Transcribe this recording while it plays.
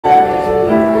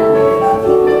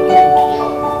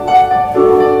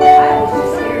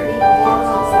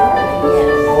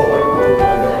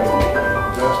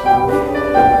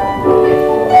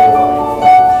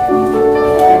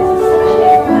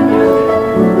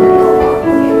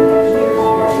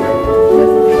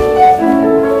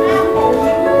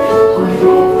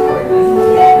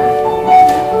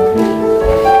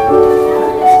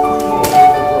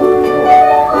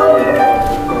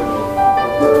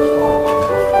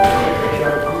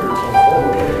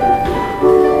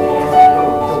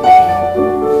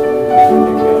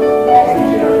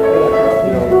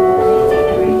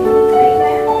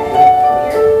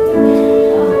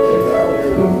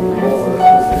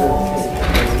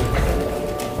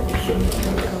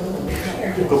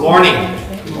Good morning.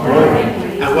 Good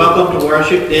morning. And welcome to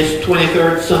worship this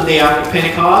 23rd Sunday after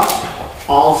Pentecost,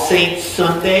 All Saints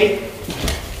Sunday.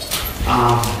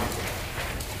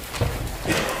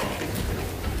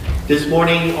 This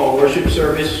morning our worship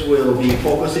service will be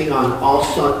focusing on All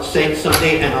Saints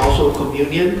Sunday and also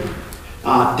communion.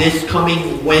 This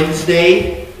coming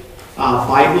Wednesday,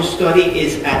 Bible study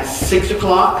is at 6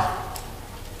 o'clock.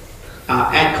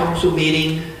 At council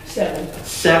meeting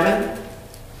 7.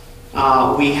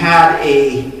 We had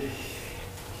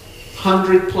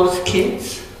 100+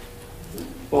 kids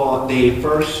for the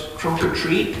first trunk or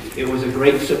treat. It was a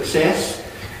great success.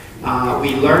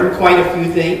 We learned quite a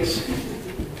few things.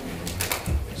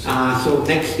 So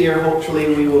next year,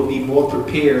 hopefully, we will be more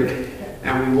prepared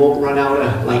and we won't run out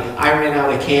of, like I ran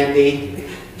out of candy,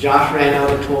 Josh ran out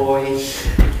of toys,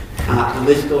 the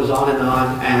list goes on,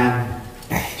 and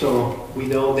so we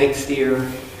know next year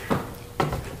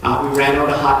we ran out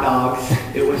of hot dogs.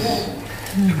 It was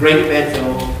a great event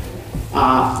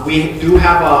though. We do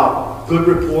have a good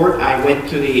report. I went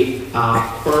to the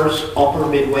first Upper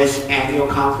Midwest Annual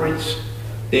Conference.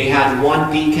 They had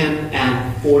 1 deacon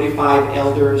and 45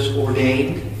 elders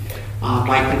ordained.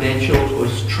 My credentials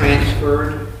was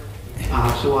transferred.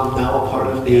 So I'm now a part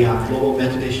of the Global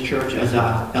Methodist Church as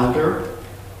an elder.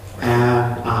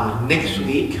 And next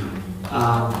week,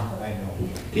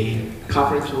 the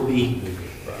conference will be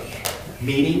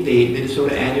meeting, the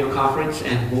Minnesota Annual Conference,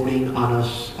 and voting on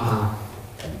us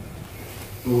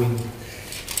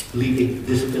leaving,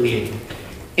 disaffiliating.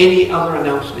 Any other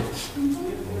announcements?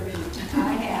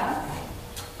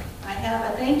 I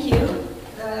have a thank you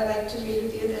that I'd like to read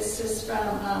with you. This is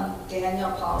from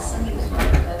Daniel Paulson. He was one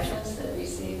of the veterans that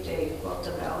received a Quilt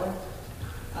of Valor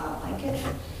blanket.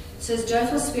 It says,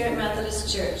 Joyful Spirit Methodist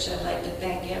Church, I'd like to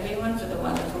thank everyone for the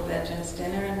wonderful Veterans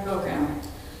Dinner and program.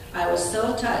 I was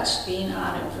so touched being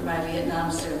honored for my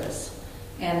Vietnam service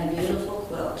and the beautiful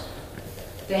quilt.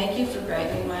 Thank you for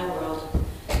brightening my world.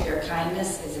 Your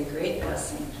kindness is a great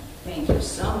blessing. Thank you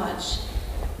so much.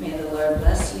 May the Lord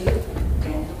bless you,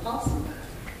 Daniel Paulson.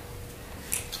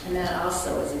 And that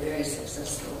also was a very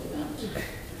successful event.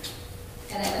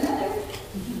 And I have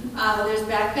another. There's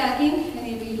backpacking.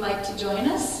 Any of you would like to join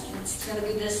us? It's going to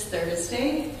be this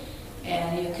Thursday.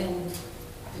 And you can,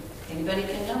 anybody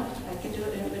can know. I can do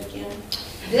it, anybody can.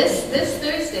 This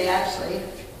Thursday, actually,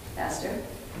 Pastor,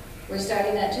 we're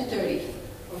starting at 2:30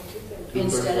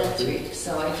 instead of 3.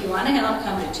 So if you want to help,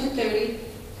 come to 2:30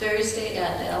 Thursday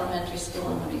at the elementary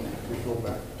school in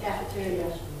Wadena.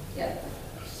 Cafeteria. Yep.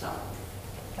 So.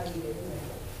 How do you do it?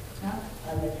 Huh?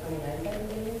 On the 29th, I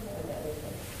believe, or that is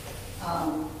it?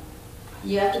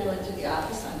 You have to go into the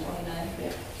office on 29th.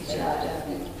 Yeah. Because you have to have,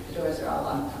 the doors are all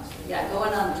locked. So yeah, go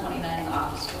in on the 29th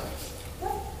office doors.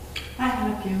 I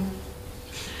have you.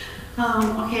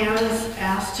 Okay, I was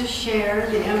asked to share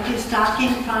the Empty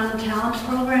Stocking Fund Talent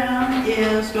Program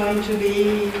is going to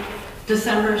be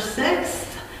December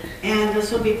 6th, and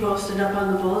this will be posted up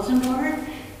on the bulletin board.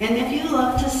 And if you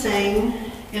love to sing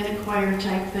in a choir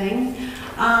type thing,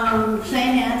 St.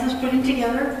 Anne's is putting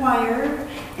together a choir,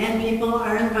 and people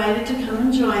are invited to come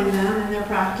and join them, and their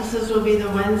practices will be the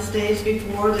Wednesdays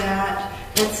before that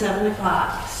at 7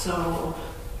 o'clock. So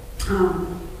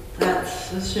that's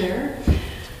the share.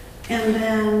 And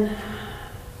then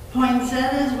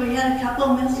poinsettias, we had a couple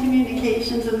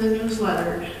miscommunications in the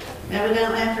newsletter.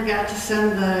 Evidently I forgot to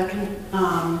send the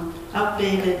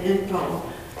updated info.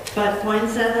 But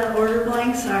poinsettia order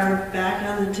blanks are back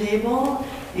on the table,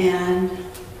 and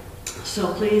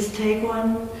so please take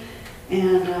one,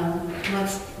 and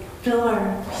let's fill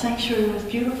our sanctuary with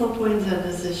beautiful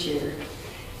poinsettias this year,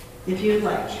 if you'd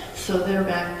like. So they're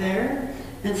back there,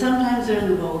 and sometimes they're in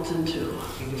the bulletin too.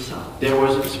 So There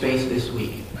wasn't space this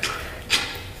week.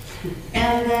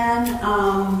 And then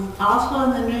also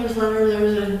in the newsletter,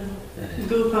 there's a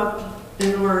goof up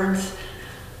in words.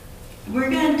 We're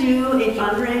going to do a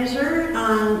fundraiser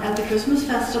at the Christmas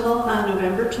Festival on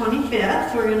November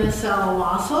 25th. We're going to sell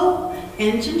wassail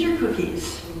and ginger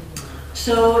cookies.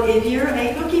 So if you're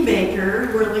a cookie baker,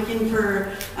 we're looking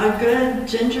for a good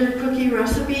ginger cookie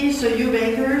recipe. So you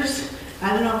bakers,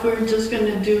 I don't know if we're just going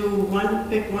to do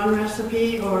pick one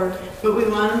recipe, but we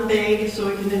want them big so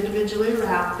we can individually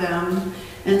wrap them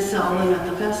and sell them at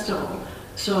the festival.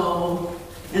 So,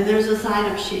 and there's a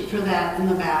sign-up sheet for that in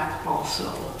the back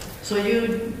also. So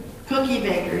you cookie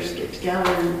bakers get together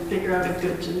and figure out a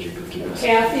good ginger cookie recipe.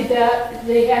 Kathy, that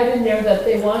they had in there that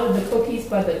they wanted the cookies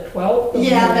by the 12th.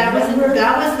 Yeah, that was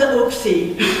the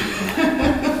oopsie.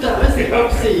 That was the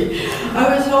oopsie.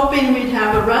 I was hoping we'd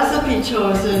have a recipe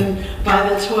chosen by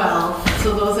the 12th,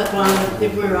 so those that wanted,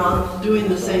 if we're all doing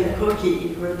the same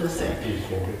cookie, we're the same.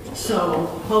 So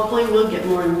hopefully we'll get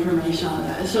more information on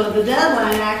that. So the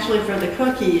deadline actually for the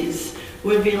cookies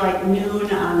would be like noon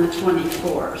on the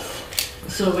 24th.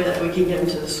 So that we can get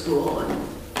into the school and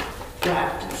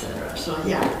draft, etc. So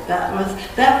yeah, that was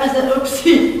an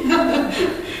oopsie.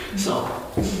 So,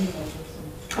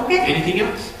 okay. Anything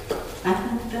else? I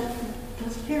think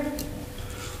that's fair.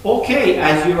 Okay,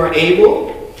 as you are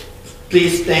able,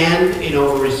 please stand in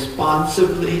our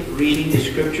responsively reading the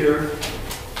scripture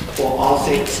for All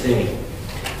Saints' Day.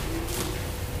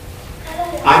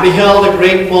 I beheld a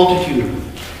great multitude,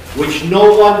 which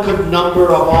no one could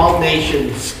number, of all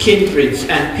nations, kindreds,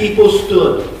 and people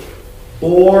stood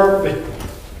before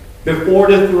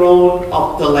the throne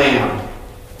of the Lamb.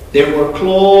 They were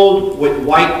clothed with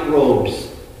white robes,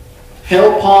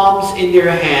 held palms in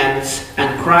their hands,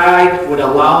 and cried with a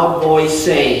loud voice,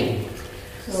 saying,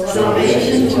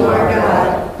 Salvation to our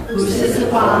God, who sits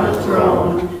upon the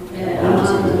throne and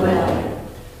on the Lamb.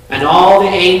 And all the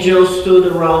angels stood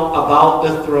around about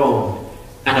the throne,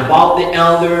 and about the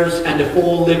elders and the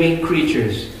 4 living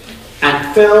creatures,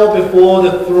 and fell before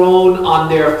the throne on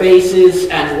their faces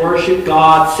and worshiped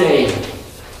God, saying,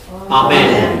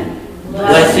 Amen.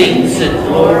 Blessings and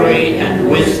glory and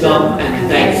wisdom and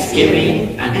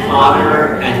thanksgiving and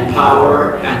honor and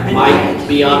power and might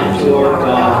be unto our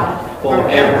God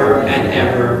forever and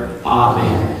ever.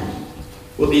 Amen.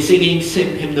 We'll be singing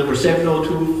hymn number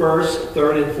 702, first,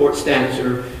 third, and fourth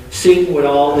stanza. Sing with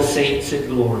all the saints in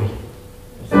glory.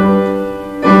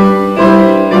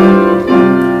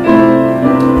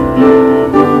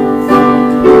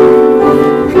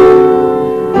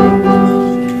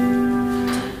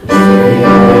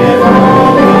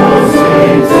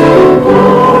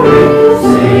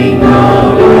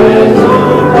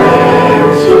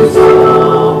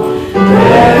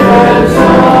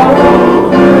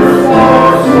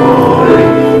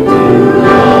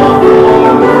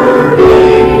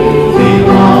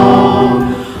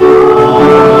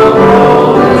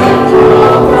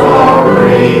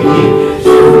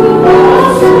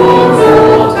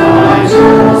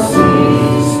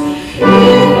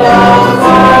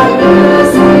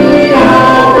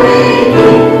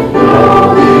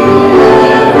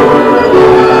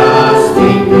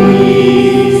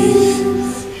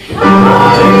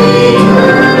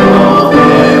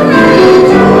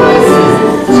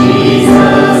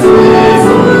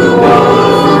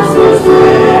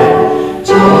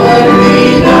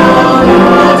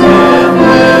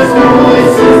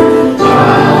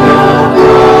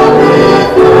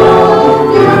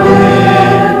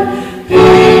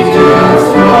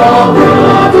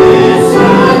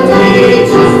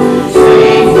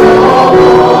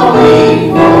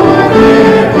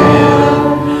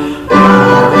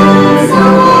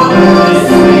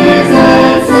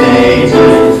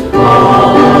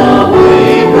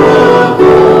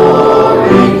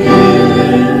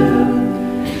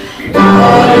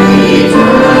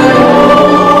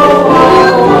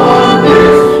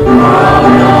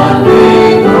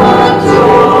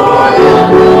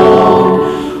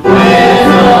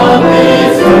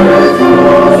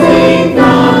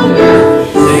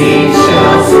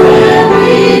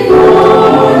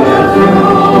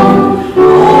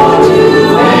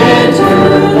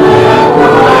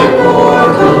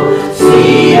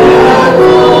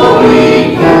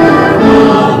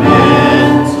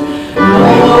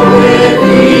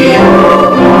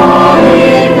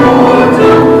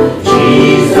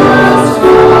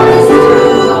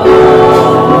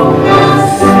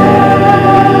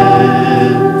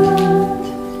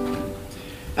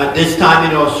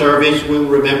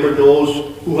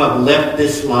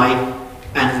 This life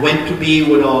and went to be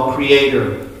with our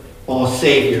Creator, our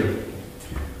Savior.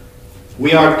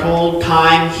 We are told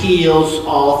time heals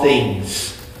all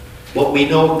things, but we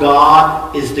know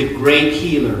God is the great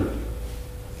healer.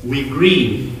 We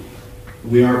grieve,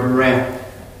 we are bereft.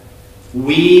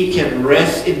 We can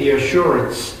rest in the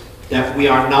assurance that we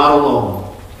are not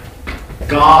alone.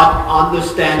 God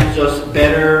understands us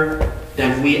better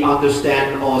than we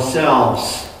understand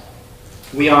ourselves.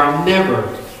 We are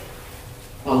never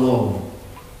alone.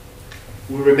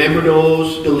 We remember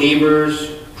those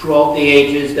believers throughout the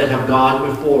ages that have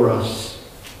gone before us.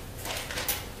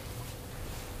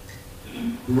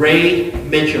 Ray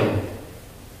Mitchell.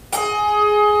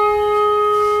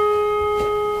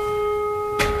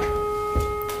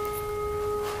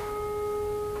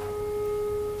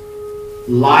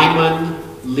 Lyman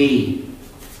Lee.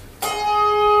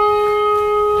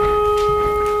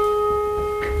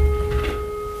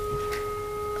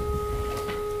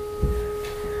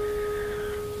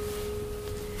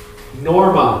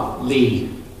 Norma Lee.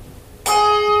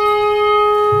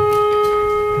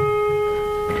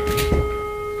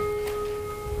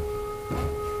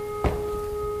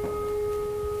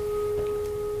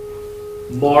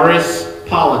 Morris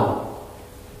Pollen.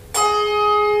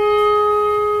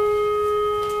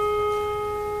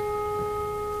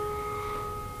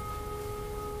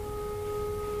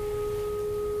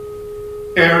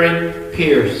 Aaron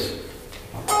Pierce.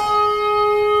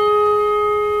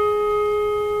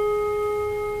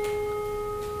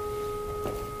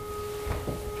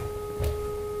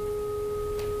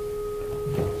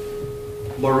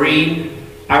 Maureen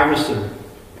Iverson.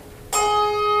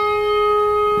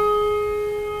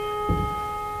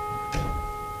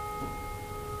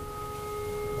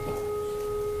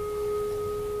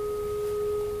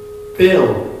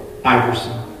 Bill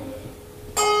Iverson.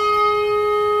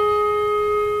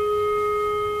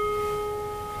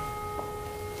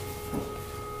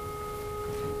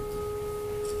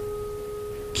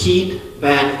 Keith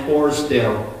Van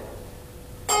Forsdale.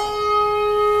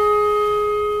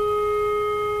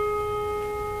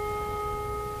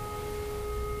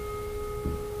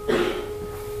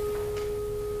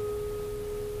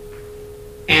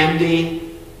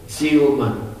 Andy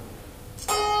Zielman.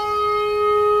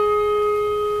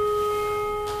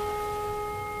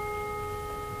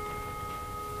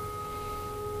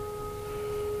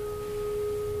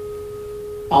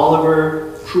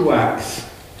 Oliver Truax.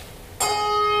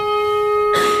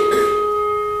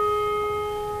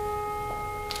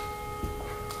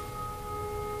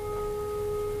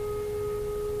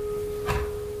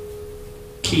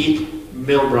 Keith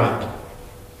Milbright.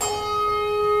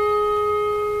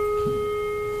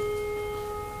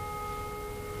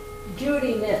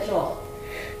 Judy Mitchell.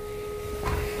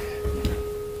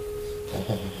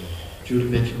 Judy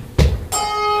Mitchell.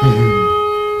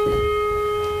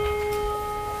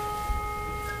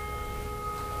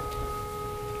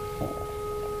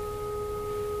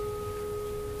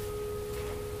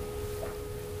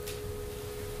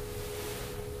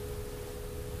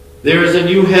 There is a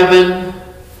new heaven,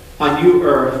 a new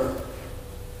earth,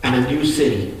 and a new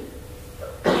city,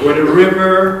 where the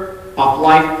river of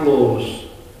life flows,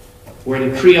 where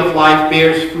the tree of life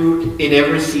bears fruit in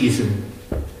every season.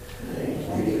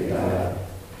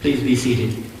 Please be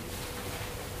seated.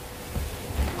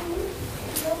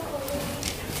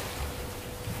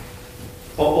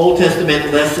 Our Old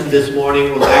Testament lesson this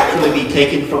morning will actually be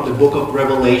taken from the book of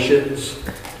Revelations,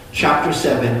 chapter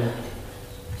 7,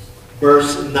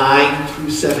 verse 9 through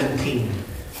 17.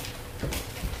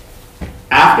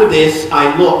 After this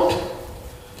I looked,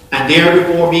 and there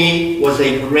before me was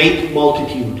a great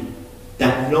multitude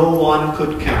that no one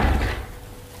could count,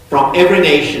 from every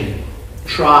nation,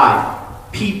 tribe,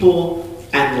 people,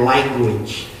 and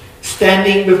language,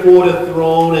 standing before the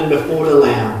throne and before the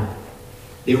Lamb.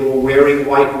 They were wearing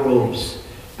white robes,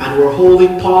 and were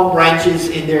holding palm branches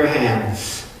in their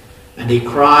hands, and they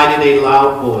cried in a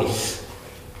loud voice,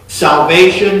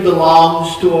 "Salvation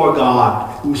belongs to our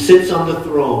God, who sits on the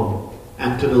throne,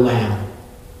 and to the Lamb."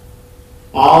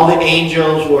 All the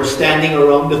angels were standing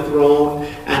around the throne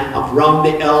and around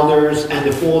the elders and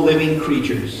the four living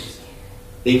creatures.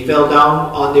 They fell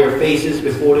down on their faces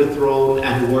before the throne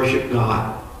and worshiped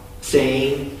God,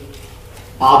 saying,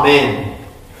 "Amen.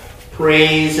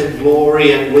 Praise and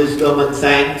glory and wisdom and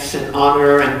thanks and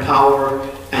honor and power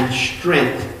and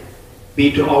strength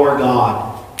be to our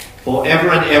God, forever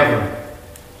and ever.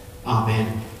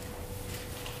 Amen."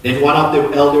 Then one of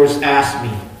the elders asked me,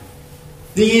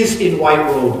 "These in white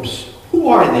robes, who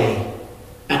are they?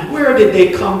 And where did they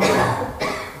come from?"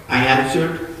 I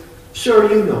answered, "Sir,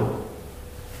 you know."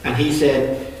 And he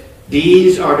said,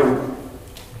 These are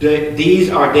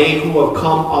they who have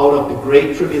come out of the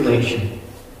great tribulation.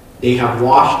 They have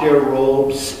washed their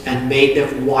robes and made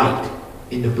them white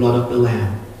in the blood of the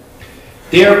Lamb.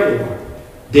 Therefore,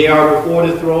 they are before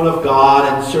the throne of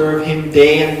God and serve him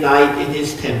day and night in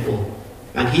his temple.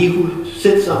 And he who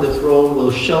sits on the throne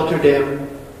will shelter them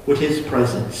with his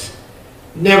presence.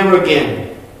 Never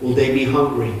again will they be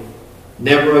hungry.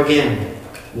 Never again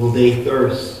will they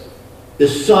thirst. The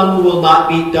sun will not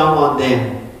beat down on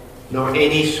them, nor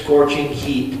any scorching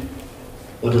heat.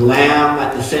 But the Lamb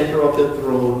at the center of the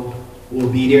throne will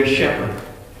be their shepherd.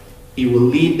 He will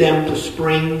lead them to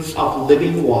springs of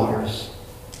living waters,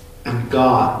 and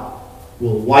God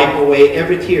will wipe away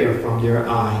every tear from their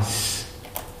eyes.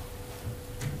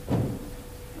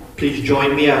 Please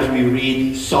join me as we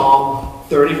read Psalm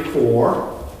 34,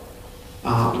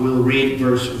 We'll read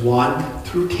verse 1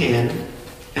 through 10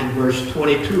 and verse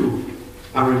 22.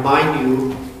 I remind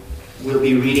you,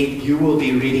 you will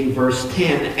be reading verse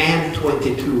 10 and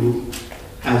 22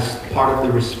 as part of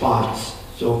the response.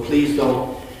 So please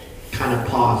don't kind of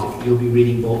pause. You'll be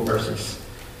reading both verses.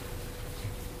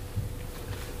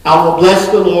 I will bless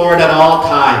the Lord at all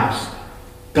times.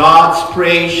 God's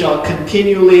praise shall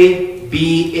continually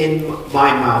be in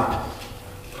my mouth.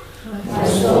 My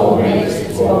soul makes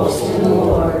its boast in the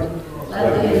Lord.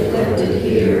 Let the afflicted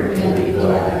hear and be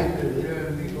glad.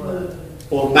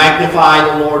 Oh, magnify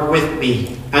the Lord with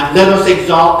me, and let us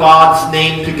exalt God's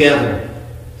name together.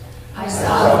 I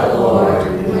sought the Lord,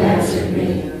 who answered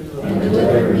me, and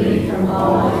delivered me from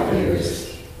all my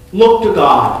fears. Look to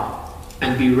God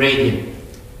and be radiant,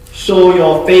 so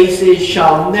your faces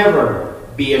shall never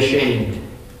be ashamed.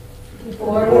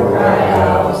 For the cried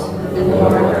out, the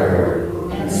Lord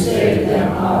heard, and saved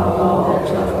them out of all their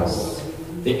troubles.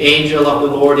 The angel of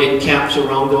the Lord encamps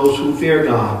around those who fear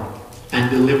God and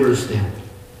delivers them.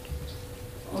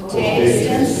 Taste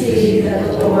and see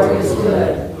that the Lord is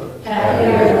good. Happy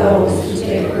are those who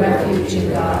take refuge in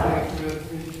God.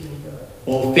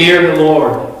 Oh, fear the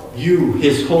Lord, you,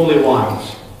 his holy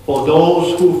ones, for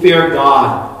those who fear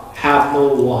God have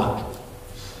no want.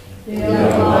 The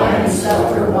lions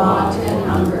suffer want and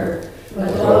hunger,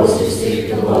 but those who seek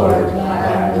the Lord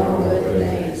have no good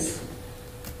things.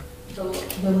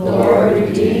 The Lord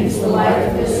redeems the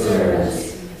life of his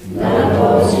servants. None of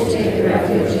those who take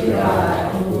refuge in God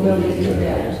will be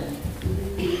condemned.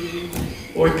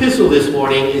 Our epistle this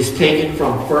morning is taken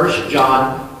from 1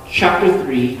 John chapter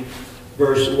 3,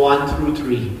 verse 1 through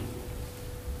 3.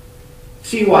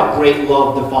 See what great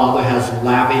love the Father has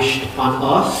lavished on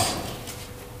us,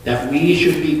 that we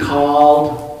should be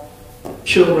called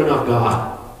children of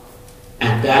God.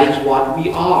 And that is what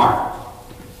we are.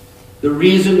 The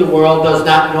reason the world does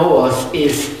not know us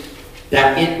is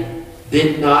that it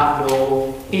did not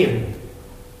know him.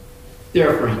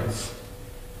 Dear friends,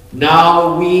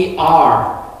 now we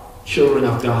are children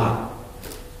of God,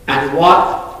 and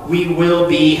what we will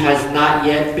be has not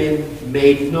yet been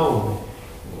made known.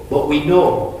 But we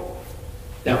know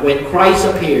that when Christ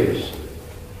appears,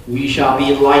 we shall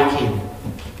be like him,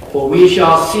 for we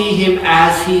shall see him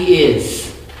as he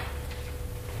is.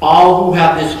 All who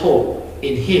have this hope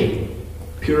in him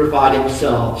purify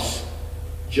themselves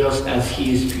just as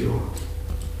he is pure.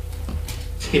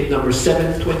 It's hymn number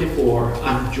 724,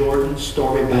 on Jordan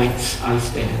Stormy Banks I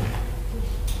Stand.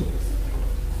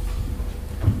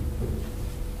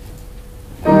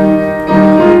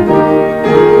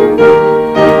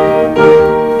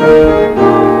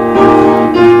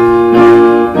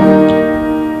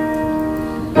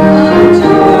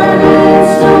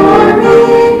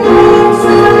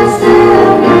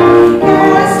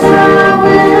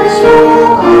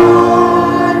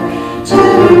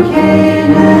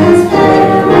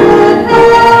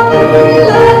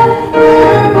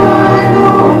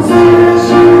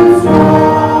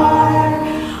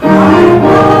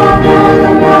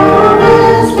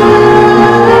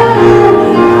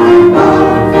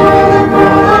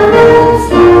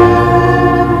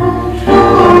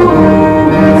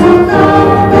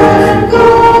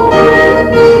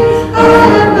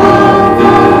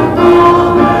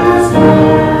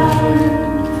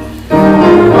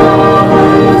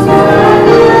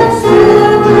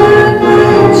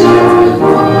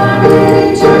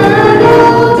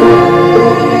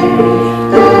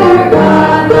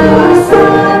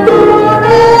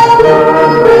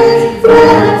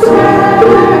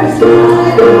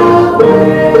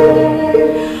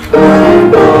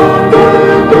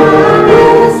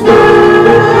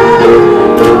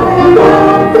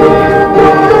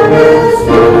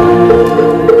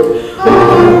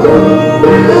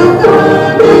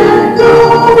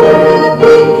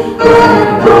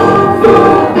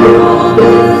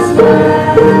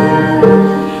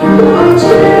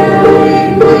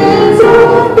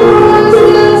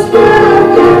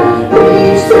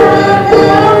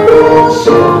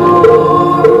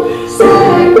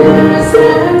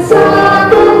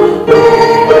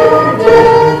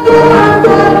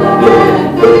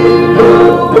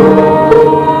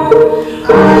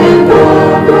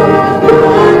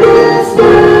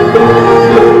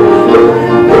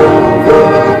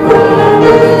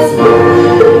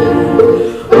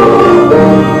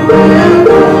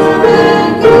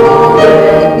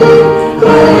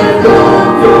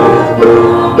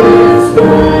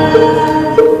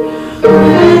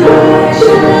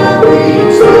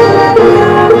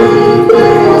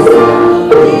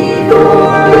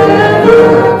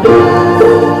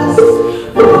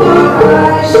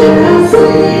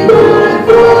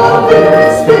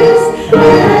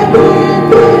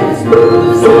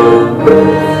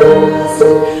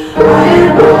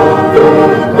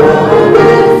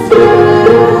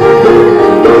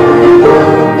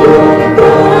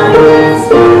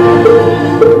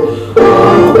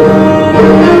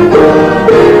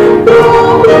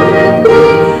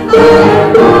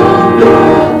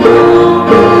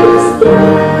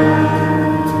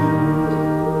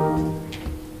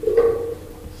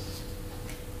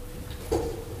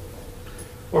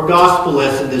 Our gospel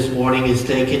lesson this morning is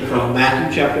taken from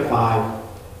Matthew chapter 5,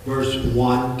 verse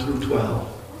 1 through 12.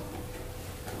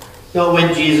 Now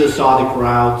when Jesus saw the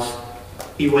crowds,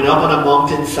 he went up on a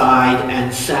mountainside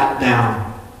and sat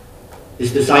down.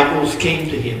 His disciples came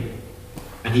to him,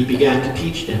 and he began to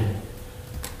teach them.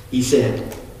 He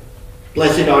said,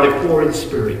 "Blessed are the poor in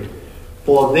spirit,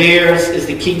 for theirs is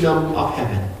the kingdom of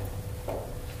heaven.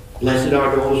 Blessed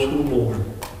are those who mourn,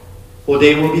 for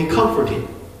they will be comforted.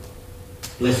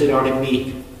 Blessed are the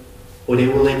meek, for they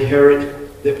will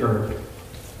inherit the earth.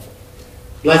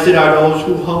 Blessed are those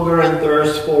who hunger and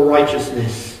thirst for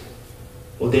righteousness,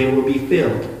 for they will be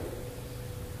filled.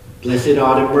 Blessed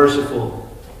are the merciful,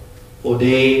 for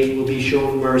they will be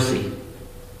shown mercy.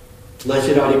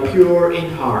 Blessed are the pure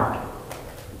in heart,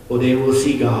 for they will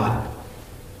see God.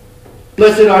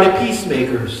 Blessed are the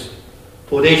peacemakers,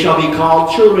 for they shall be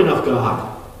called children of God.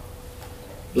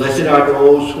 Blessed are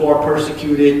those who are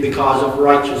persecuted because of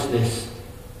righteousness,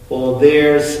 for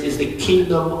theirs is the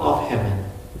kingdom of heaven.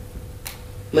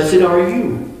 Blessed are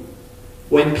you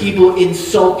when people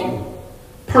insult you,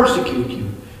 persecute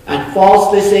you, and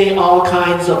falsely say all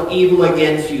kinds of evil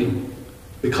against you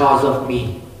because of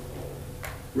me.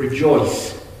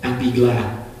 Rejoice and be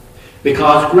glad,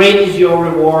 because great is your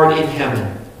reward in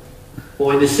heaven.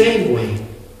 For in the same way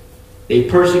they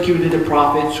persecuted the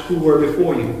prophets who were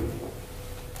before you."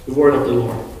 The word of the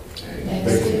Lord.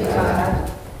 Thanks be to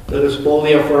God. Let us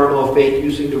boldly affirm our faith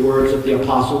using the words of the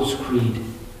Apostles' Creed.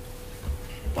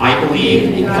 I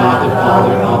believe in God the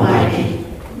Father Almighty,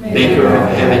 maker of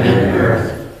heaven and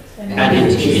earth, and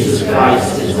in Jesus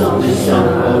Christ, his only Son,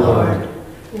 O Lord,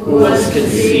 who was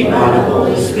conceived by the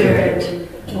Holy Spirit,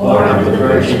 born of the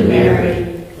Virgin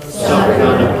Mary, suffered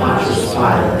under Pontius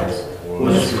Pilate,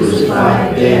 was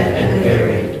crucified, dead, and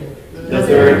buried. The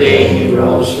third day he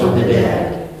rose from the dead.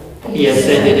 He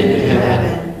ascended into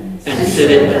heaven, and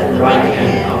sitteth at the right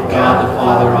hand of God the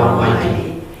Father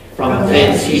Almighty. From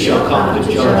thence he shall come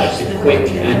to judge the quick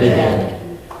and the dead.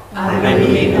 I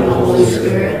believe in the Holy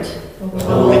Spirit, the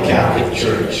Holy Catholic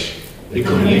Church, the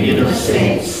communion of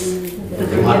saints, the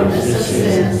forgiveness of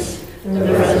sins,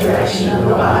 the resurrection of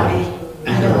the body,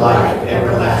 and the life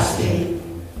everlasting.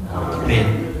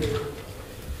 Amen.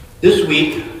 This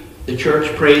week, the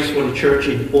church prays for the church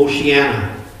in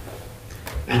Oceania.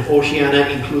 And Oceania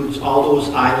includes all those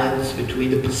islands between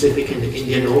the Pacific and the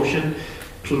Indian Ocean,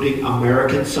 including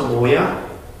American Samoa,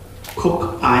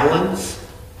 Cook Islands,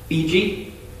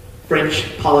 Fiji,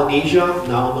 French Polynesia,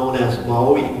 now known as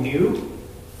Maui Niu,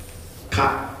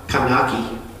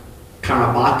 Kanaki,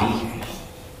 Kiribati,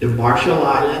 the Marshall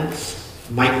Islands,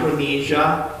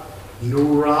 Micronesia,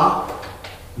 Nauru,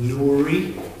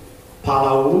 Nuri,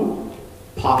 Palau,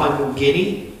 Papua New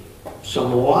Guinea,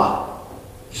 Samoa,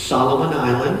 Solomon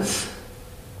Islands,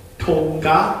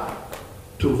 Tonga,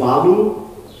 Tuvalu,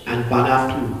 and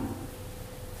Vanuatu.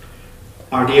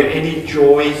 Are there any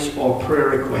joys or prayer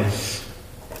requests?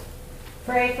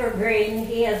 Pray for Green.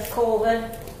 He has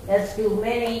COVID, as do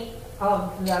many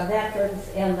of the veterans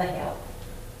and the health.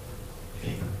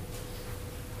 Okay.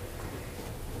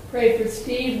 Pray for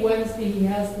Steve. Wednesday he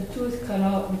has the tooth cut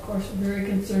out, and of course we're very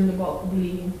concerned about the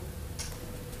bleeding.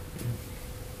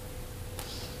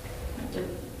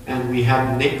 And we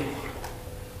have Nick.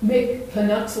 Mick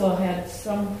Peninsula had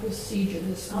some procedure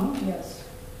this week, yes.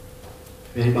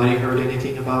 Anybody heard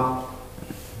anything about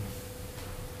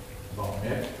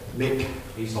Mick? Mick?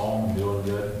 He's home, doing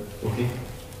good. Okay.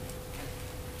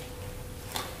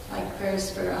 Like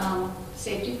prayers for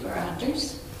safety for our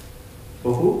hunters.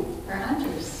 For who? Our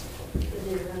hunters.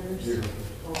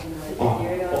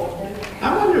 I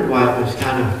wondered why it was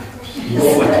kind of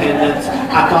low attendance.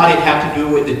 I thought it had to do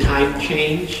with the time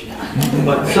change,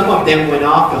 but some of them went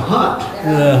off to hunt.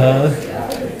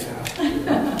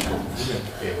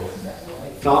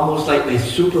 It's almost like the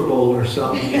Super Bowl or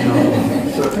something, you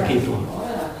know, certain people.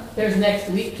 There's next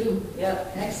week too.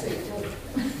 Yep, next week too.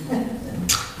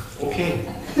 Okay.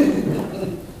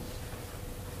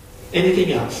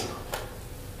 Anything else?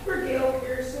 For Gail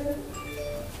Pearson,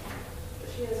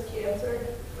 she has cancer,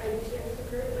 fighting cancer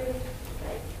currently.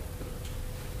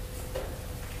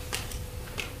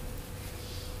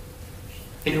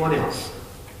 Anyone else?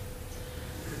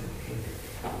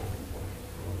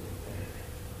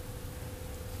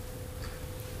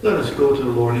 Let us go to the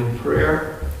Lord in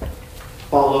prayer,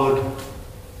 followed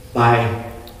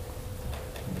by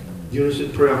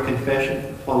unison prayer of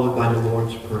confession, followed by the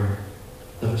Lord's Prayer.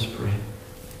 Let us pray.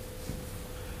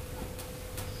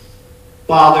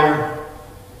 Father,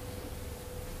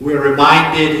 we're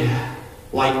reminded,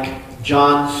 like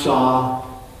John saw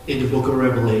in the book of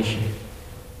Revelation,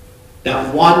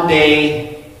 that one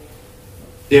day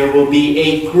there will be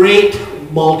a great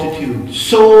multitude,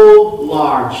 so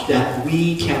large that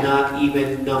we cannot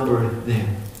even number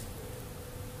them.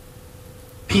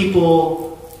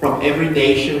 People from every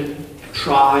nation,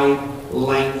 tribe,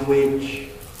 language,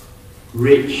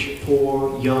 rich,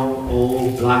 poor, young,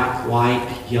 old, black,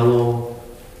 white, yellow,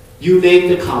 you name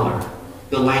the color,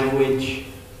 the language,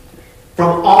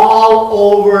 from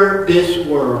all over this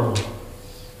world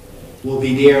will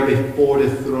be there before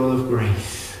the throne of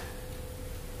grace,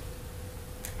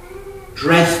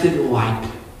 dressed in white,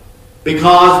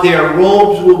 because their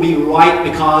robes will be white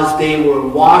because they were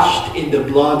washed in the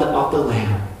blood of the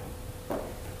Lamb.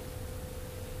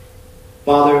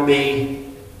 Father, may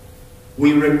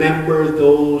we remember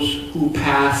those who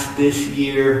passed this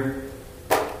year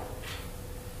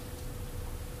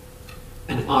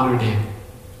and honor them,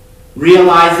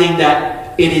 realizing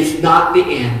that it is not the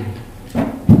end,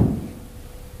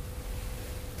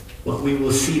 but we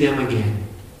will see them again.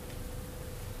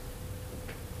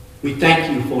 We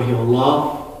thank you for your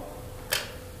love.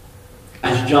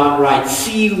 As John writes,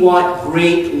 see what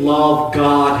great love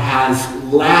God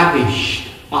has lavished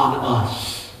on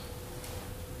us.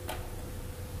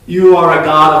 You are a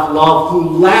God of love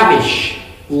who lavish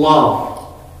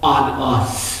love on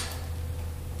us.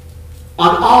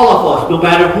 On all of us, no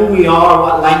matter who we are,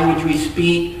 what language we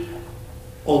speak,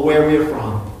 or where we are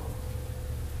from.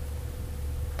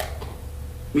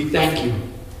 We thank you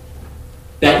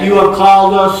that you have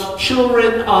called us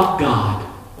children of God.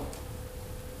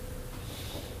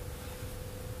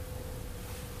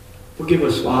 Forgive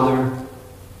us, Father,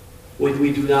 when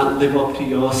we do not live up to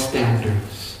your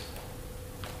standards.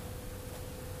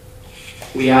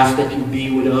 We ask that you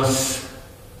be with us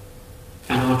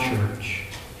and our church.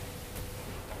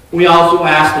 We also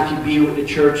ask that you be with the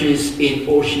churches in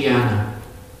Oceania,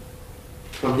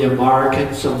 from the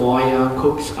American Samoa,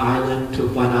 Cook's Island to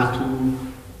Vanuatu,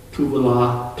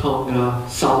 Tuvalu, Tonga,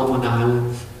 Solomon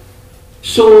Islands.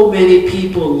 So many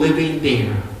people living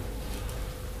there.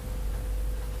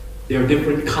 There are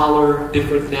different color,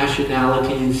 different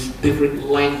nationalities, different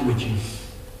languages.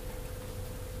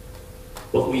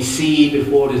 But we see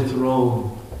before the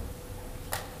throne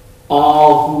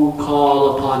all who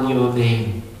call upon your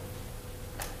name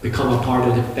become a part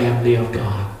of the family of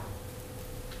God.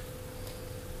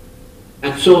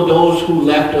 And so those who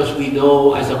left us, we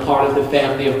know as a part of the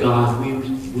family of God, we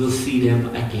will see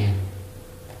them again.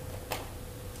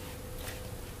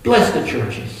 Bless the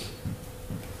churches.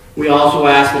 We also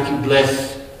ask that you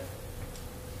bless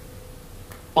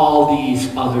all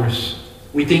these others.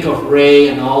 We think of Ray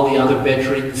and all the other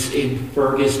veterans in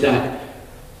Fergus that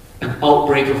an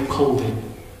outbreak of COVID.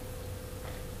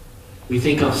 We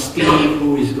think of Steve,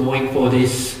 who is going for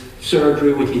this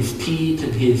surgery with his teeth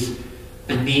and his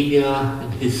anemia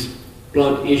and his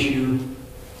blood issue.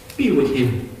 Be with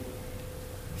him.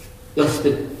 Bless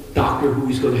the doctor who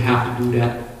is going to have to do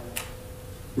that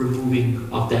removing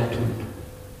of that tooth.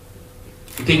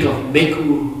 We think of Mick,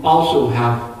 who also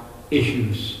have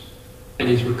issues and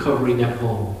is recovering at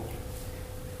home.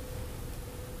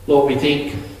 Lord, we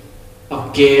think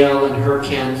of Gail and her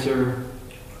cancer.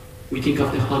 We think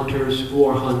of the hunters who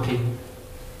are hunting.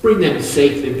 Bring them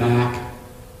safely back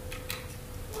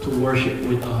to worship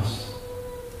with us.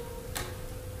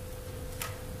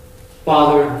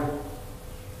 Father,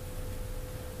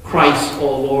 Christ,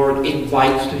 O Lord,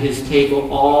 invites to his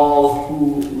table all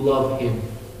who love him,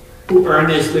 who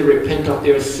earnestly repent of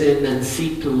their sin and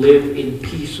seek to live in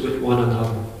peace with one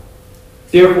another.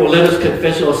 Therefore, let us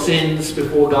confess our sins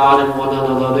before God and one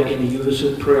another in the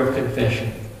unison prayer of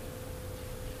confession.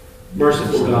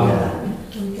 Merciful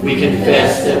God, we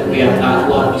confess that we have not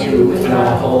loved you with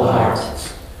our whole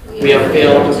hearts. We have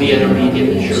failed to be an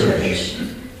obedient church.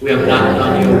 We have not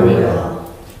done your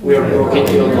will. We have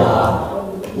broken your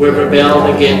law. We have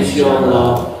rebelled against your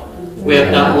love. We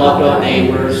have not loved our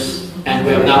neighbors, and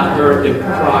we have not heard the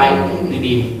cry of the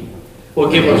needy.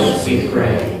 Forgive us, we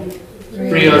pray.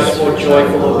 Free us for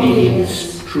joyful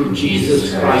obedience through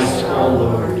Jesus Christ our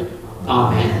Lord.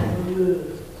 Amen.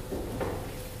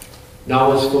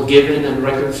 Now as forgiven and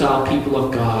reconciled people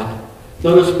of God,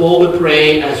 let us boldly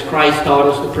pray as Christ taught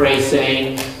us to pray,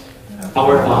 saying,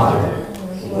 Our Father,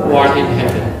 who art in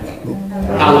heaven,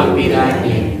 hallowed be thy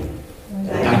name.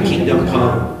 Thy kingdom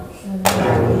come,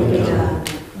 thy will be done,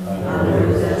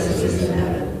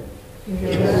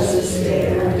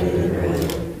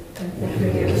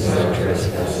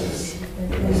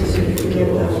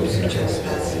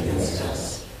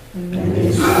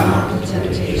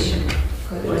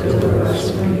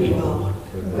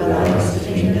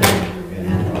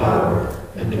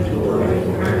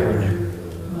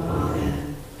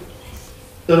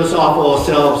 Let us offer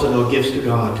ourselves and our gifts to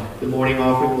God. The morning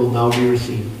offering will now be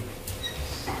received.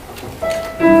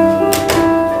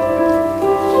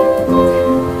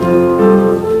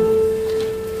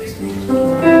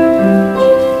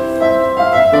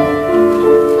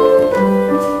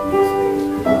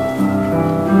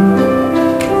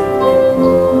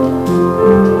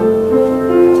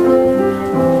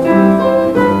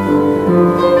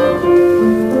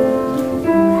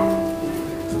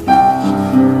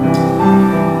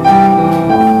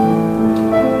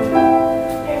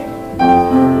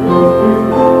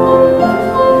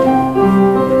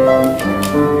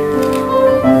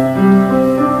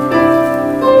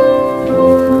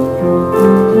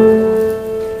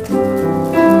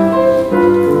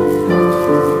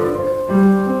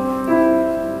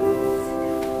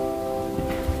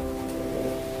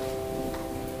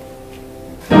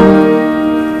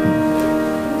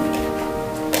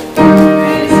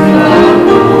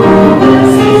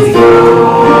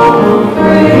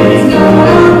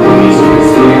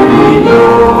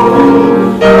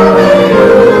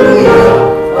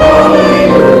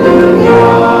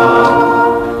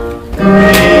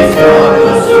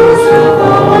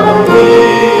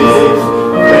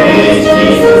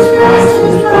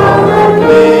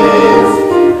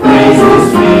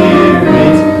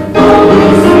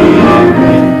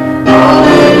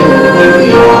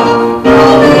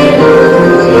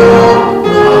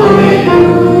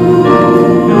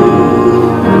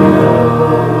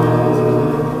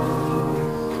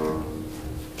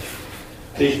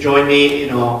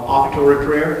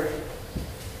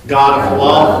 God of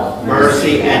love,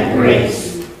 mercy, and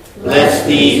grace, bless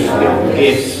these your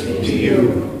gifts to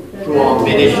you. Through all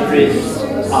ministries,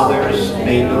 others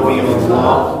may know your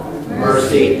love,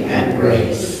 mercy, and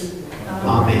grace.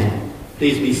 Amen.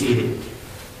 Please be seated.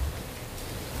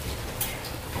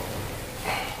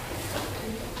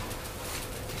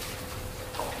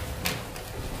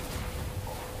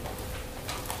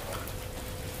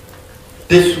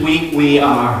 This week we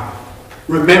are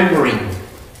remembering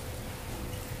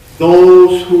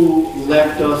those who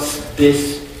left us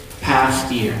this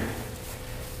past year.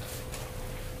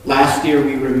 Last year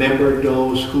we remembered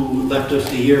those who left us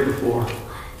the year before.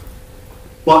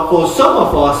 But for some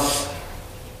of us,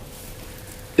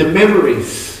 the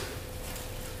memories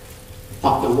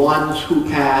of the ones who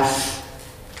passed,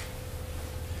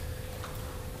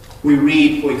 we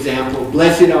read, for example,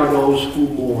 "Blessed are those who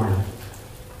mourn."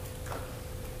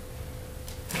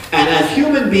 And as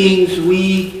human beings,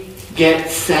 we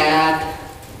get sad,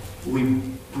 we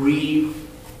grieve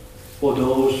for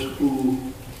those who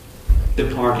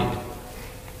departed.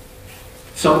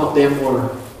 Some of them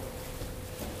were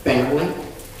family.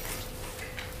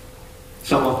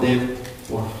 Some of them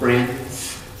were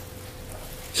friends.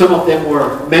 Some of them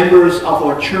were members of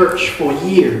our church for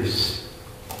years.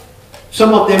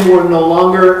 Some of them were no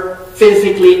longer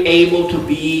physically able to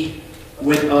be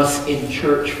with us in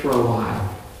church for a while.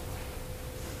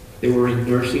 They were in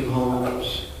nursing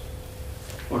homes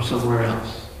or somewhere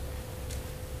else.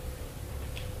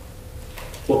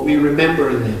 But we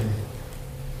remember them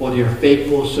for their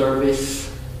faithful service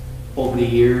over the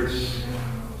years.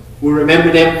 We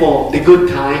remember them for the good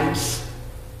times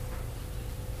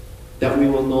that we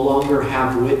will no longer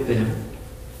have with them.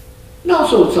 And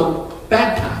also some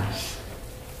bad times.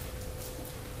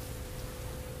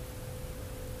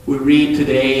 We read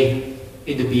today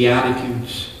in the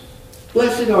Beatitudes,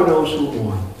 "Blessed are those who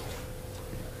mourn."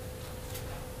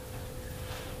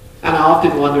 And I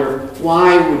often wonder,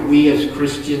 why would we as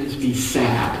Christians be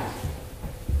sad?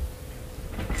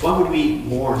 Why would we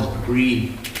mourn,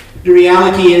 grieve? The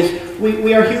reality is,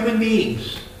 we are human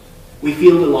beings. We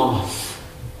feel the loss.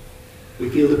 We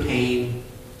feel the pain.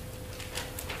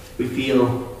 We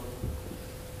feel,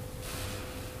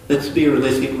 let's be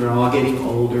realistic, we're all getting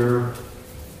older.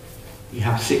 We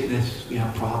have sickness, we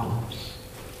have problems.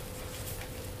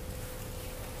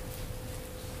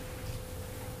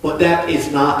 But that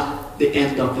is not the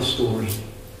end of the story.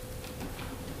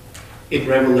 In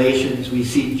Revelations, we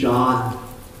see John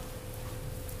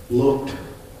looked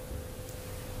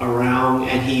around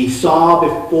and he saw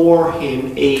before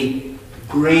him a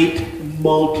great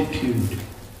multitude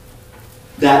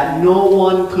that no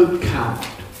one could count.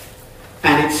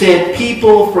 And it said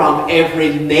people from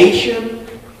every nation,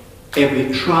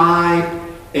 every tribe,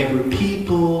 every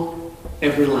people,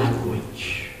 every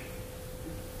language.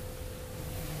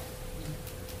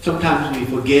 Sometimes we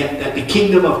forget that the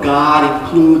kingdom of God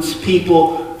includes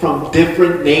people from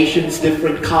different nations,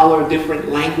 different color,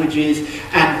 different languages,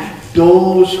 and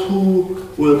those who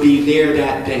will be there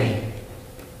that day.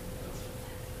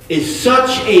 Is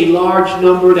such a large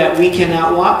number that we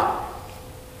cannot what?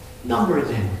 Number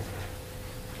them.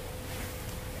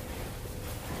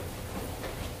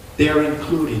 They're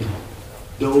included,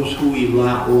 those who we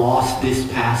lost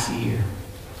this past year.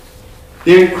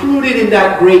 They're included in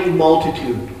that great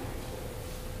multitude.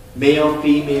 Male,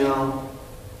 female,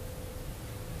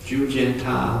 Jew,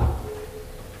 Gentile,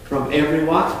 from every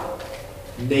what?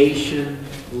 Nation,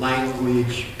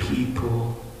 language,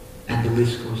 people, and the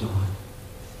list goes on.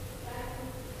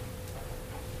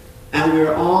 And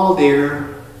we're all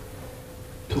there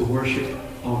to worship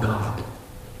our God,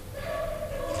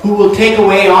 who will take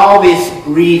away all this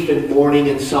grief and mourning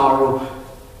and sorrow.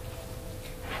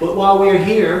 But while we're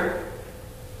here,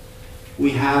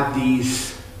 we have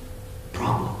these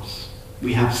problems.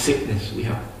 We have sickness, we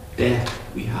have death,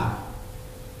 we have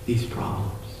these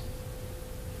problems.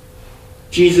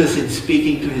 Jesus, in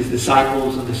speaking to his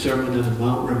disciples on the Sermon on the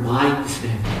Mount, reminds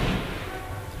them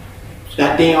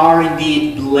that they are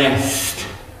indeed blessed.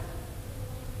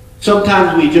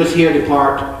 Sometimes we just hear the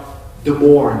part, the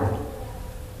mourn.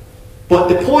 But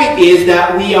the point is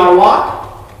that we are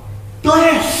what?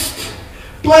 Blessed.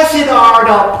 Blessed are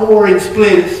the poor in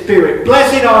spirit.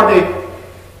 Blessed are the,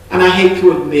 and I hate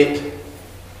to admit,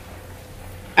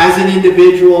 as an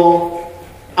individual,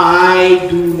 I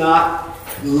do not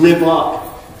live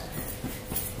up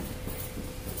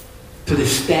to the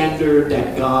standard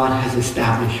that God has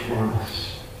established for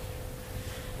us.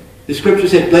 The scripture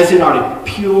said, blessed are the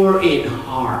pure in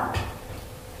heart.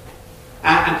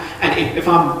 And if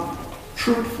I'm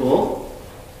truthful,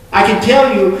 I can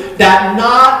tell you that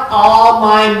not all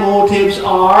my motives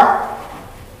are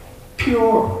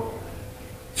pure.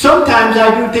 Sometimes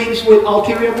I do things with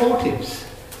ulterior motives.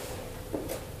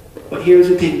 But here's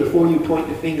the thing, before you point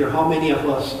the finger, how many of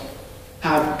us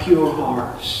have pure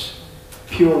hearts,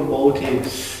 pure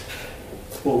motives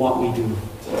for what we do?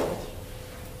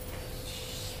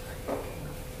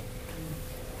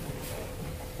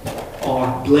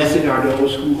 Or blessed are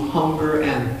those who hunger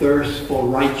and thirst for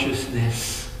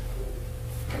righteousness.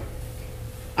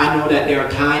 I know that there are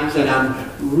times that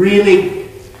I'm really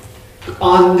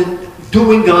on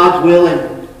doing God's will,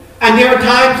 and there are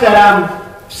times that I'm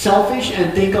selfish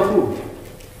and think of who?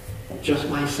 Just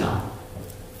myself.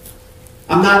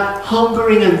 I'm not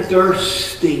hungering and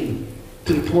thirsting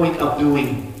to the point of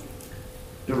doing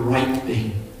the right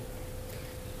thing.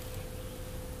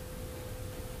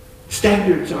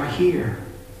 Standards are here,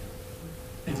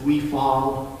 and we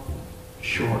fall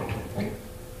short.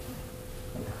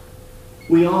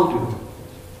 We all do.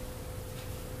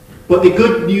 But the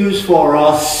good news for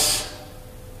us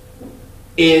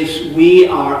is we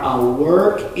are a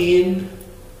work in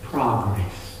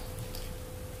progress.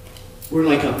 We're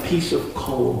like a piece of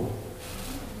coal.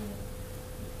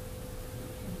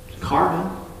 It's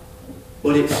carbon,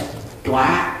 but it's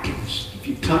black. If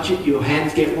you touch it, your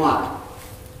hands get what?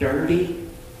 Dirty.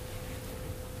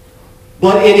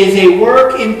 But it is a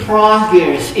work in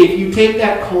progress. If you take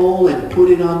that coal and put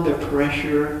it under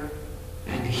pressure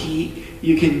and heat,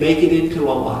 you can make it into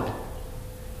a what?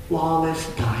 Flawless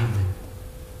diamond.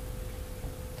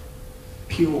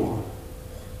 Pure.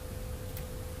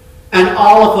 And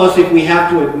all of us, if we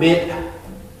have to admit,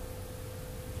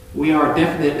 we are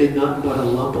definitely nothing but a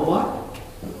lump of what?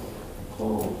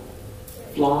 Coal.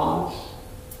 Flaws.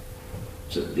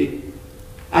 So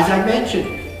as I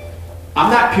mentioned, I'm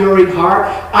not pure in heart.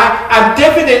 I'm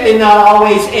definitely not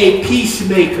always a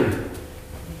peacemaker.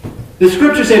 The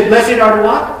scripture said, blessed are the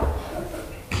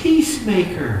what?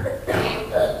 Peacemaker.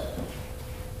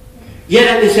 Yet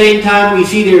at the same time, we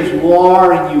see there's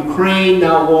war in Ukraine,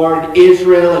 now war in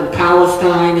Israel and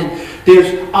Palestine, and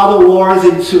there's other wars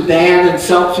in Sudan and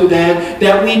South Sudan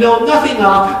that we know nothing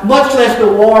of, much less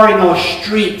the war in our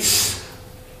streets.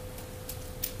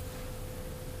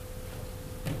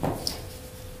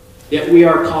 Yet we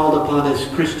are called upon as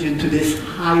Christians to this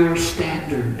higher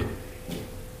standard.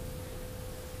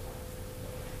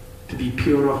 To be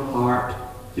pure of heart,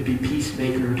 to be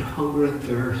peacemaker, to hunger and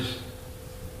thirst.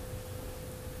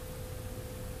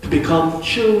 To become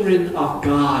children of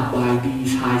God by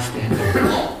these high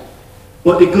standards.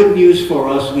 But the good news for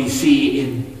us we see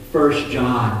in 1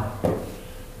 John.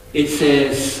 It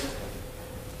says,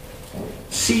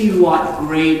 see what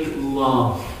great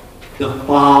love the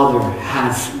Father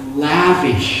has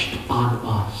lavished on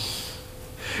us.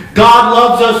 God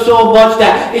loves us so much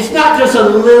that it's not just a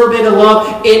little bit of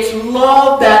love, it's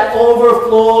love that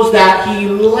overflows, that He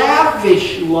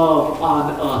lavished love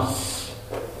on us.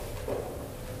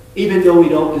 Even though we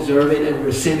don't deserve it and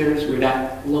we're sinners, we're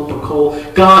that lump of coal,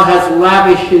 God has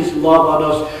lavished His love on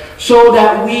us so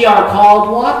that we are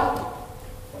called what?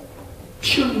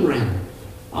 Children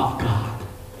of God.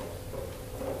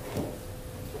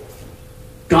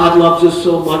 God loves us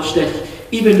so much that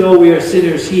even though we are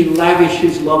sinners, He lavished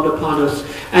His love upon us.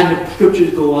 And the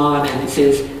scriptures go on and it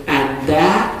says, and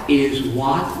that is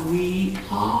what we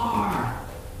are.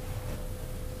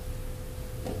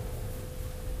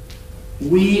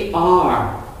 We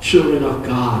are children of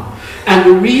God. And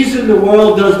the reason the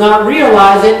world does not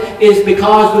realize it is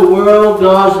because the world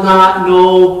does not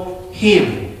know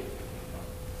Him.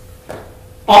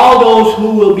 All those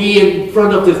who will be in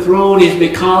front of the throne is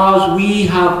because we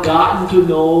have gotten to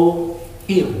know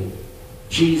Him,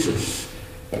 Jesus.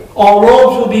 Our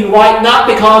robes will be white not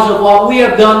because of what we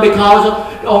have done, because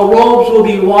our robes will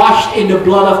be washed in the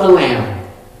blood of the Lamb.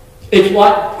 It's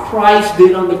what Christ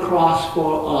did on the cross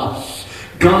for us.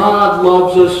 God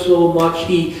loves us so much,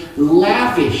 He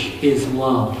lavished His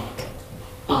love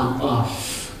on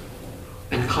us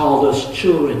and called us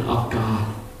children of God.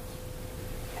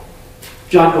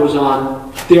 John goes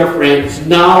on, dear friends,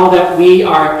 now that we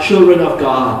are children of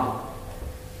God,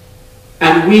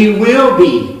 and we will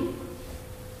be,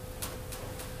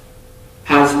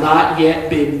 has not yet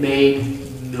been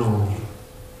made known.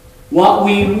 What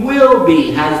we will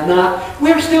be has not,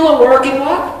 we're still a work in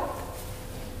what?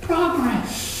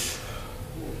 Progress.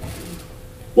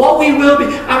 What we will be,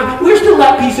 we're still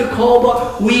that piece of coal,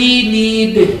 but we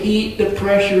need the heat, the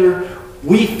pressure.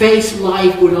 We face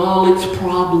life with all its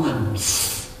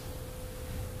problems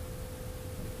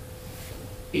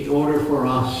in order for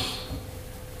us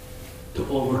to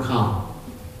overcome.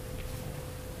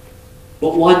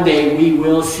 But one day we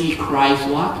will see Christ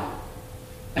what?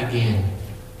 Again.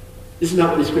 Isn't that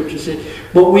what the scripture said?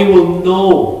 But we will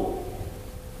know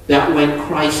that when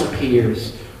Christ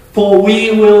appears, for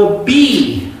we will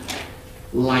be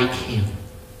like Him.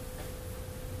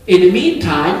 In the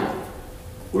meantime,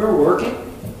 we're working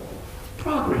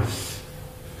progress.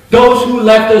 Those who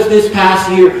left us this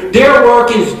past year, their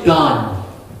work is done.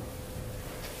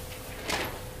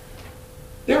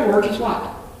 Their work is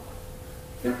what?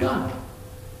 They're done.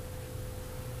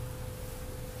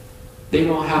 They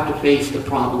don't have to face the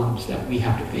problems that we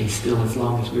have to face still as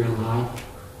long as we're alive.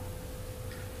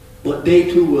 But they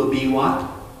too will be what?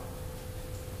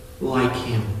 Like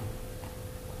Him.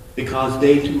 Because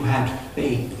they too had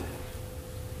faith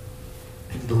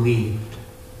and believed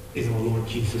in our Lord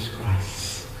Jesus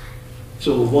Christ.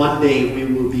 So one day we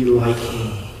will be like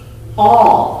Him.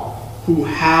 All who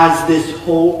has this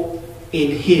hope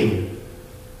in Him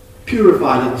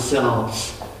purify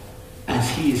themselves as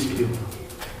He is pure.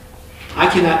 I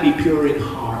cannot be pure in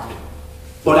heart,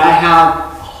 but I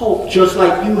have hope just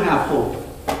like you have hope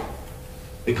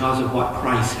because of what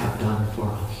Christ has done for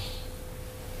us.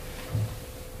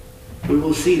 We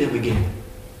will see them again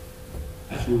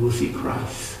as we will see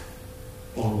Christ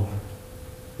all over.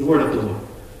 The word of the Lord.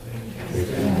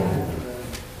 Amen.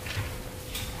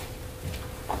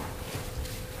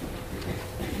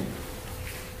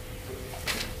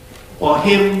 Our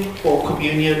hymn for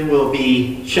communion will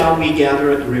be Shall We Gather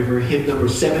at the River, hymn number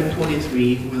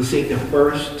 723. We'll sing the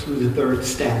first through the third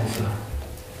stanza.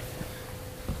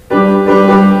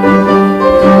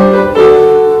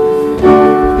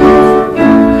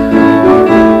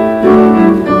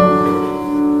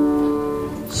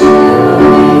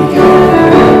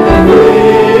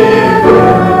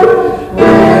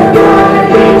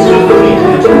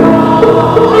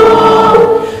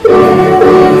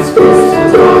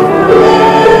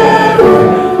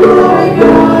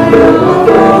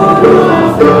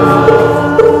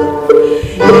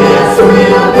 Yes,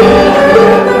 we'll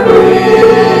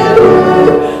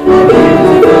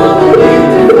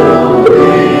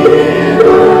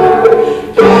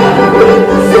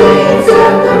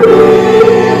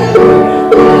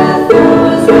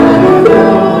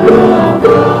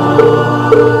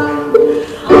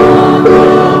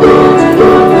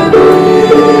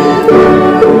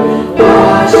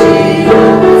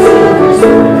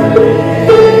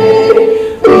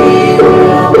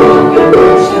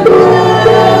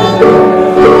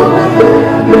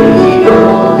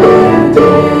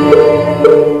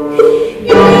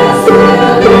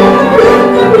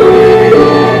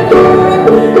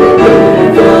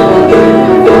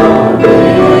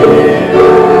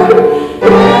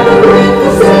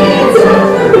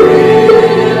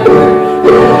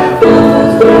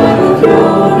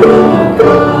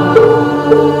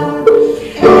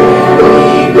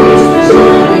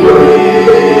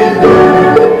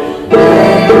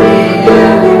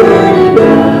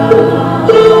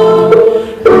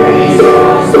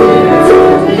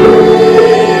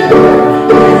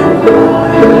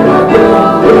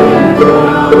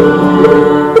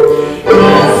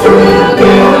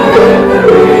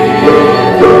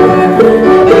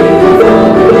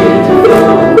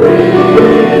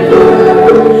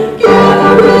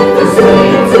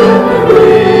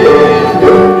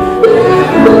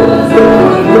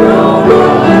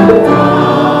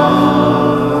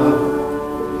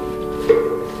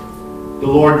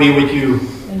be with you.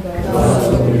 And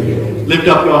also with you. Lift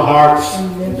up your hearts.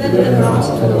 And lift them up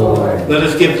to the Lord. Let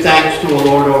us give thanks to the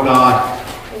Lord our God.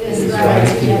 It is right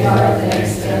to give our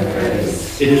thanks and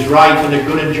praise. It is right and a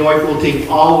good and joyful thing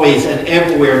always and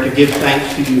everywhere to give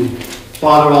thanks to you,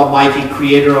 Father Almighty,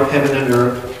 creator of heaven and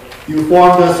earth. You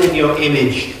formed us in your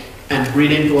image and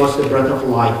breathed into us the breath of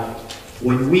life.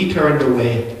 When we turned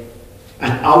away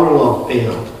and our love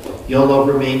failed, your love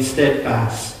remained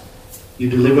steadfast. You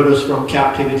delivered us from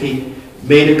captivity,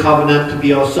 made a covenant to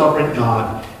be our sovereign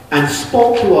God, and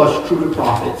spoke to us through the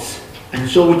prophets. And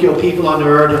so with your people on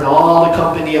earth and all the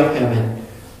company of heaven,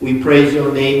 we praise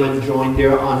your name and join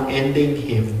their unending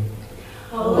hymn.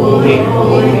 Holy,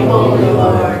 holy, holy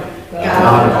Lord,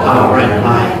 God of power and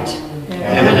might,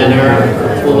 heaven and earth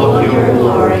are full of your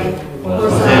glory.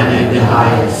 Hosanna in the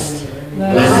highest.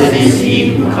 Blessed is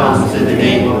he who comes in the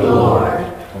name of the Lord.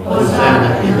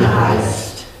 Hosanna in the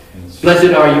highest.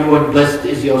 Blessed are you, and blessed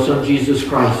is your Son Jesus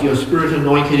Christ. Your Spirit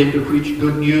anointed him to preach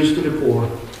good news to the poor,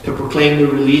 to proclaim the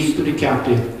release to the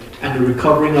captive, and the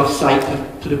recovering of sight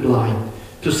to the blind,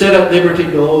 to set at liberty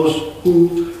those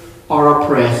who are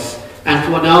oppressed, and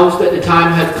to announce that the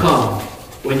time had come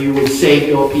when you would save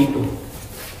your people.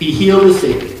 He healed the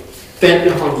sick, fed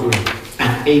the hungry,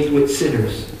 and ate with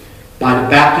sinners. By the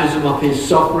baptism of his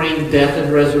suffering, death,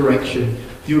 and resurrection,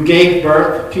 you gave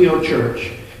birth to your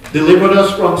church, delivered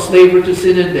us from slavery to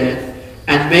sin and death,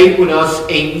 and made with us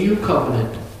a new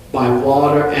covenant by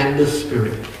water and the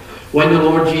Spirit. When the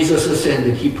Lord Jesus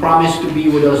ascended, he promised to be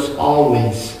with us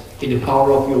always in the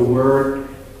power of your word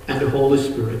and the Holy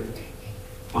Spirit.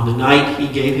 On the night he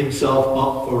gave himself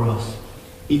up for us,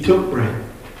 he took bread,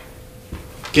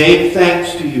 gave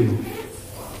thanks to you,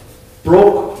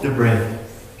 broke the bread,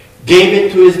 gave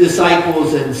it to his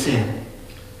disciples and said,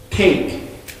 "Take,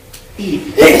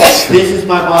 eat. This is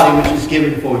my body which is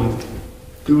given for you.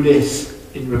 Do this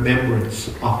in remembrance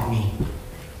of me."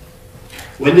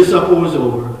 When the supper was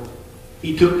over,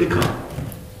 he took the cup,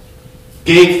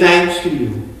 gave thanks to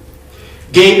you,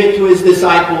 gave it to his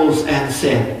disciples and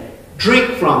said,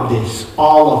 "Drink from this,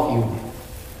 all of you.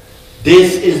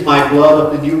 This is my blood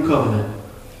of the new covenant,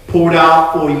 poured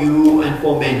out for you and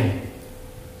for many,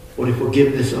 for the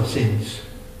forgiveness of sins.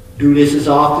 Do this as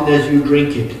often as you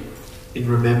drink it in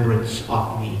remembrance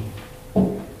of me."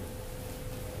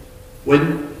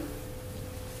 When,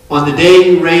 on the day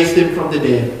you raised him from the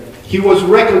dead, he was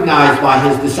recognized by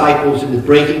his disciples in the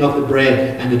breaking of the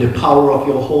bread and in the power of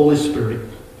your Holy Spirit.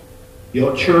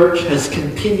 Your church has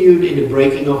continued in the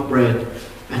breaking of bread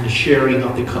and the sharing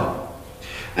of the cup.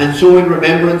 And so in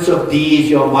remembrance of these,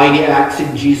 your mighty acts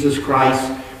in Jesus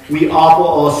Christ, we offer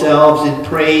ourselves in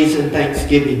praise and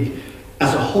thanksgiving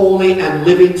as a holy and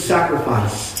living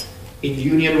sacrifice in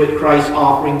union with Christ's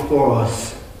offering for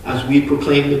us as we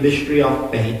proclaim the mystery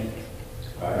of faith.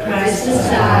 Christ has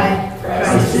died,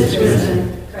 Christ is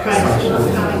risen, Christ will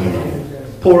come again.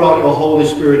 Pour out your Holy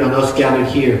Spirit on us gathered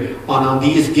here, on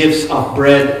these gifts of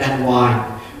bread and wine.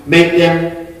 Make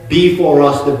them be for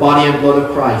us the body and blood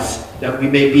of Christ, that we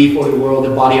may be for the world the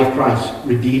body of Christ,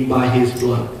 redeemed by his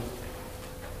blood.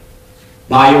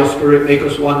 By your Spirit, make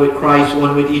us one with Christ,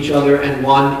 one with each other, and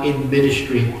one in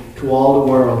ministry to all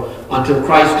the world, until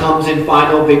Christ comes in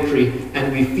final victory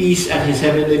and we feast at his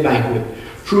heavenly banquet.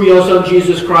 Through your Son,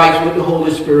 Jesus Christ, with the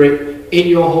Holy Spirit, in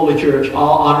your holy church,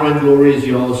 all honor and glory is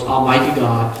yours, Almighty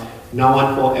God, now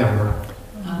and forever.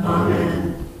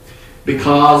 Amen.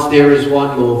 Because there is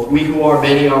one loaf, we who are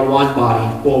many are one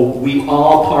body, for we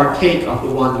all partake of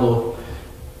the one loaf.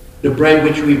 The bread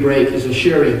which we break is a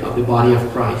sharing of the body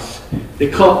of Christ. The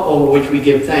cup over which we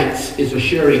give thanks is a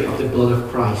sharing of the blood of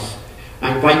Christ.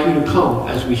 I invite you to come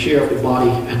as we share of the body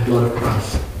and blood of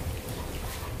Christ.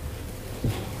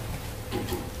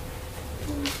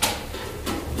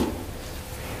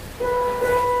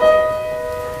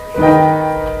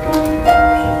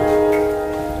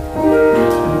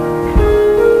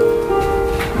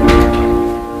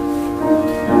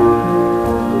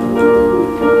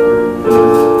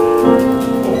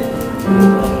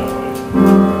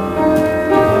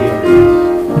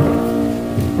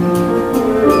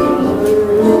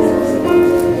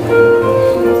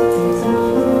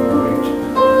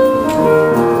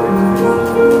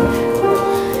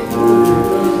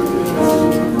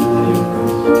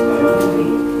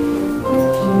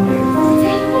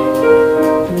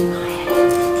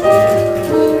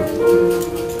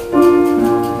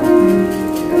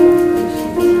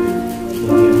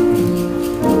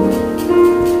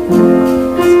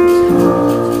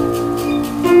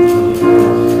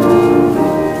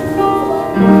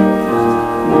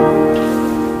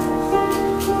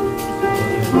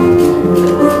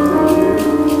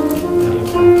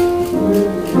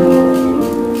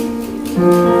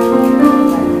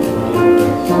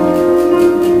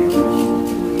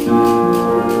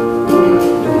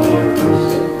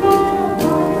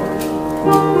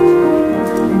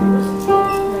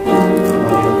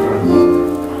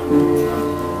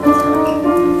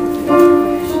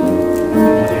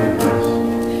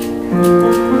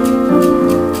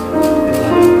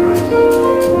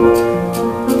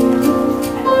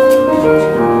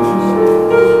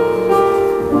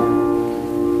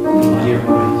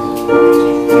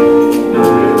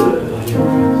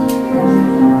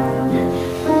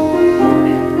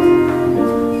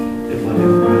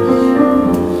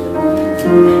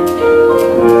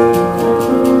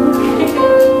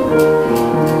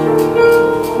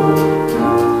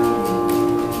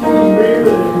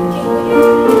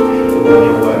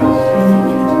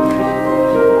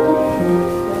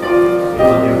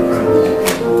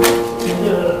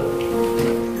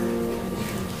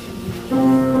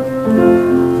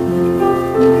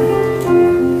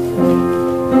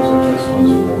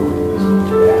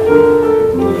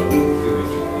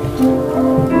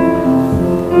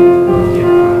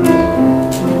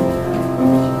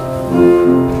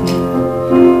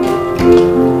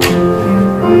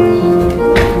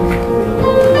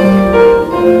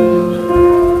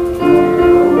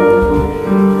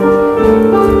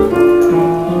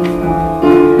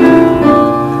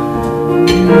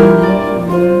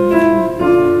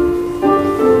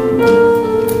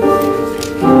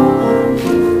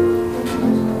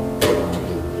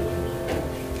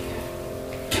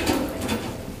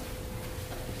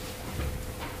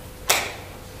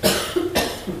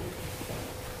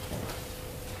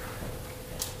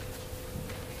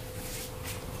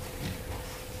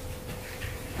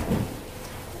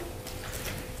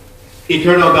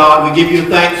 Eternal God, we give you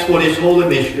thanks for this holy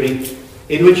mystery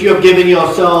in which you have given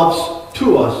yourselves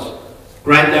to us.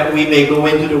 Grant that we may go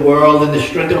into the world in the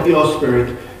strength of your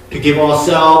Spirit to give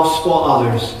ourselves for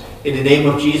others. In the name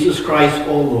of Jesus Christ,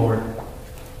 O Lord.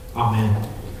 Amen.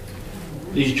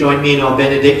 Please join me in our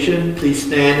benediction. Please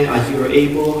stand as you are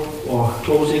able, or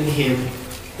closing hymn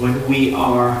when we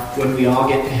all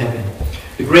get to heaven.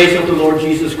 The grace of the Lord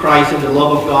Jesus Christ and the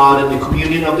love of God and the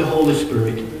communion of the Holy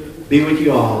Spirit be with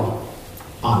you all.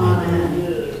 Amen.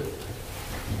 Amen.